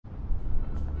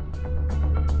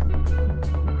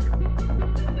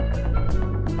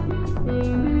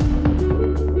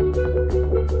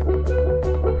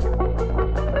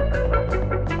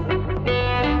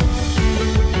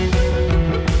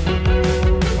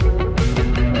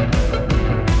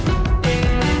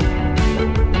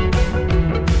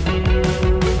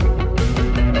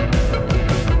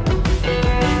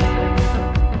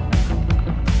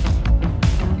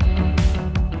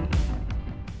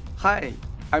Hi,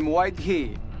 I'm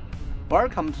YT.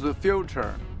 Welcome to the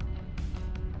future.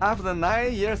 After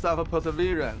 9 years of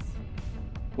perseverance,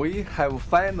 we have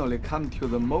finally come to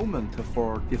the moment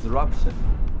for disruption.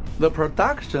 The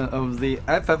production of the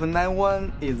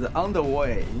FF91 is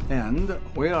underway, and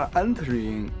we are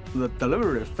entering the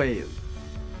delivery phase.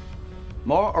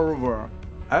 Moreover,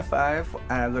 FF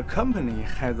as a company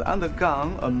has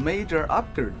undergone a major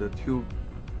upgrade to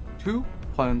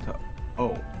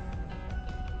 2.0.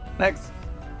 Next,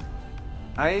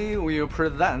 I will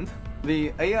present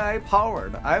the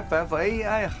AI-powered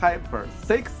FFIE Hyper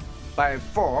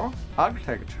 6x4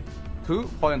 Architecture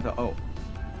 2.0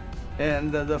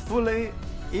 and the fully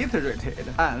iterated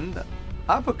and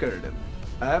upgraded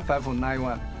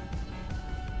FF91.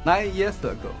 9 years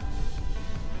ago,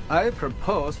 I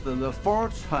proposed the 4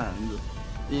 trends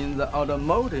in the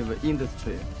automotive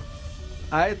industry.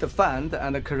 I defined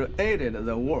and created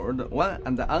the world's one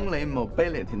and only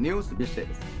mobility new species,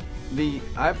 the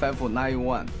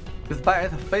FF91.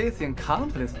 Despite facing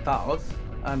countless doubts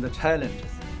and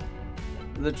challenges,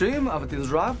 the dream of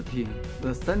disrupting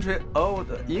the century-old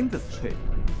industry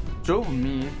drove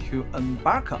me to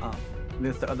embark on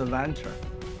this adventure.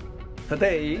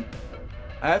 Today,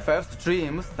 FF's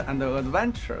dreams and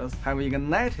adventures have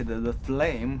ignited the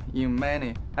flame in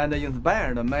many and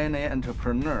inspired many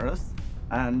entrepreneurs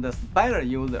and aspire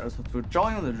users to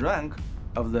join the rank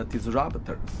of the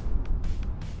disruptors.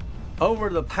 Over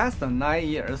the past 9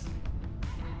 years,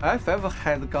 FF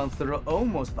has gone through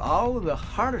almost all the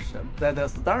hardship that a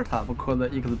startup could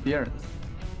experience.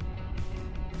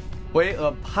 We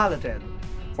apologize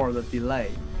for the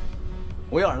delay.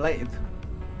 We are late,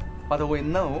 but we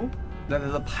know that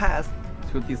the path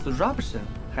to disruption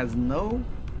has no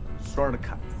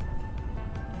shortcuts.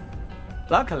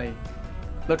 Luckily,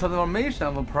 the transformation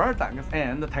of products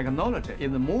and technology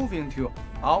is moving to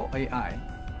all AI,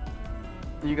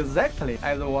 exactly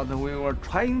as what we were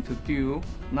trying to do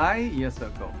 9 years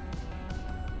ago.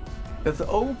 This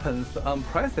opens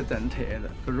unprecedented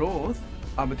growth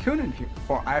opportunity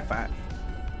for FF.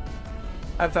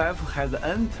 FF has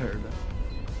entered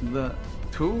the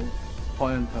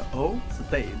 2.0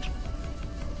 stage,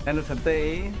 and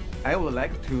today I would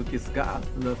like to discuss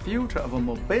the future of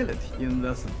mobility in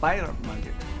the spire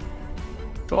market,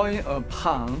 drawing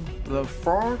upon the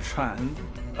 4 trends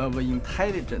of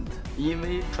intelligent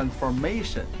EV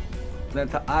transformation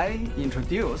that I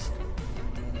introduced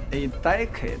a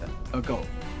decade ago.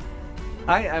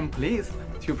 I am pleased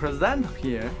to present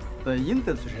here the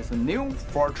industry's new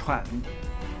 4 trends: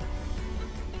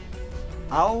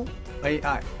 all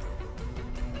AI,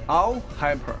 all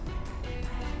hyper,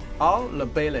 all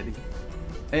mobility,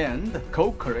 and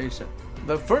co-creation.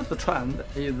 The first trend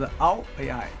is all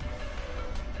AI.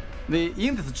 The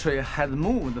industry has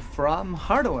moved from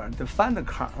hardware-defined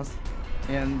cars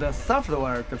and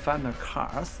software-defined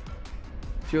cars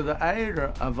to the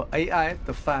era of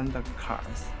AI-defined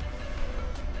cars.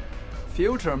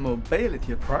 Future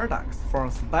mobility products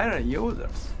for spire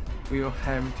users will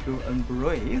have to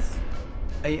embrace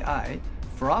AI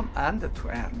from end to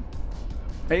end.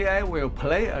 AI will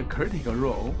play a critical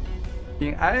role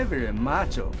in every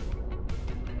module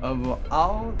of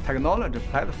all technology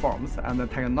platforms and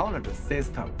technology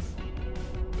systems.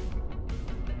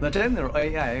 The general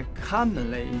AI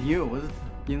commonly used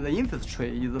in the industry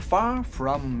is far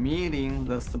from meeting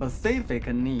the specific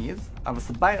needs of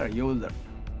spire users,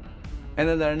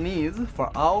 and their needs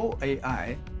for all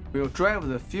AI will drive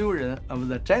the fusion of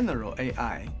the general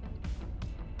AI,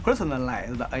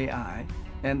 personalized AI,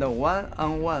 and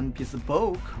one-on-one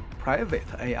bespoke private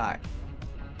AI.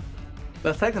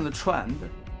 The second trend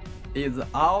is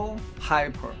all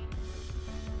hyper.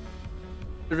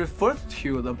 It refers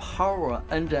to the power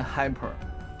engine hyper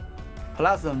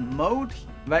plus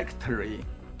multi-vectory,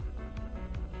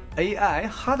 AI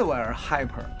hardware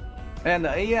hyper, and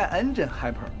AI engine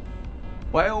hyper.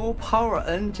 While power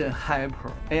engine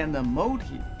hyper and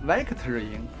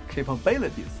multi-vectoring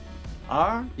capabilities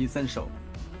are essential,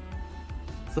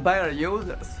 spire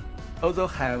users also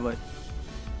have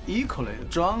equally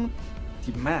strong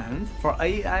demand for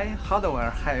AI hardware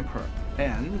hyper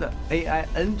and AI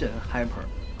engine hyper.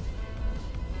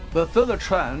 The third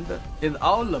trend is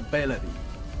all mobility.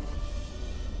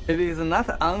 It is not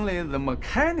only the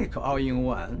mechanical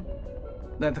all-in-one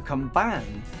that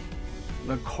combines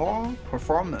the core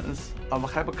performance of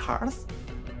hypercars,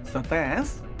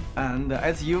 sedans, and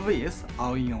SUVs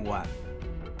all in one.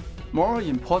 More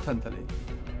importantly,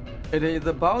 it is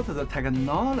about the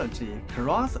technology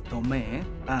cross-domain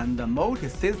and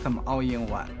multi-system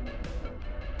all-in-one.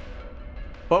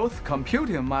 Both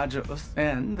computing modules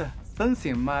and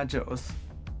sensing modules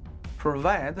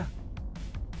provide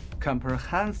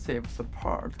comprehensive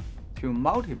support to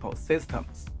multiple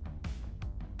systems.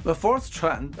 The fourth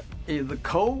trend is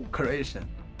co-creation.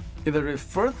 It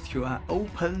refers to an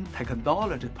open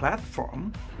technology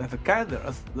platform that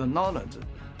gathers the knowledge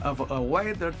of a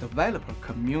wider developer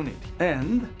community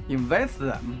and invites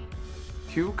them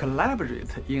to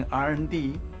collaborate in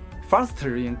R&D,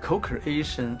 fostering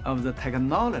co-creation of the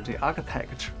technology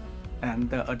architecture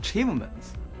and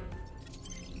achievements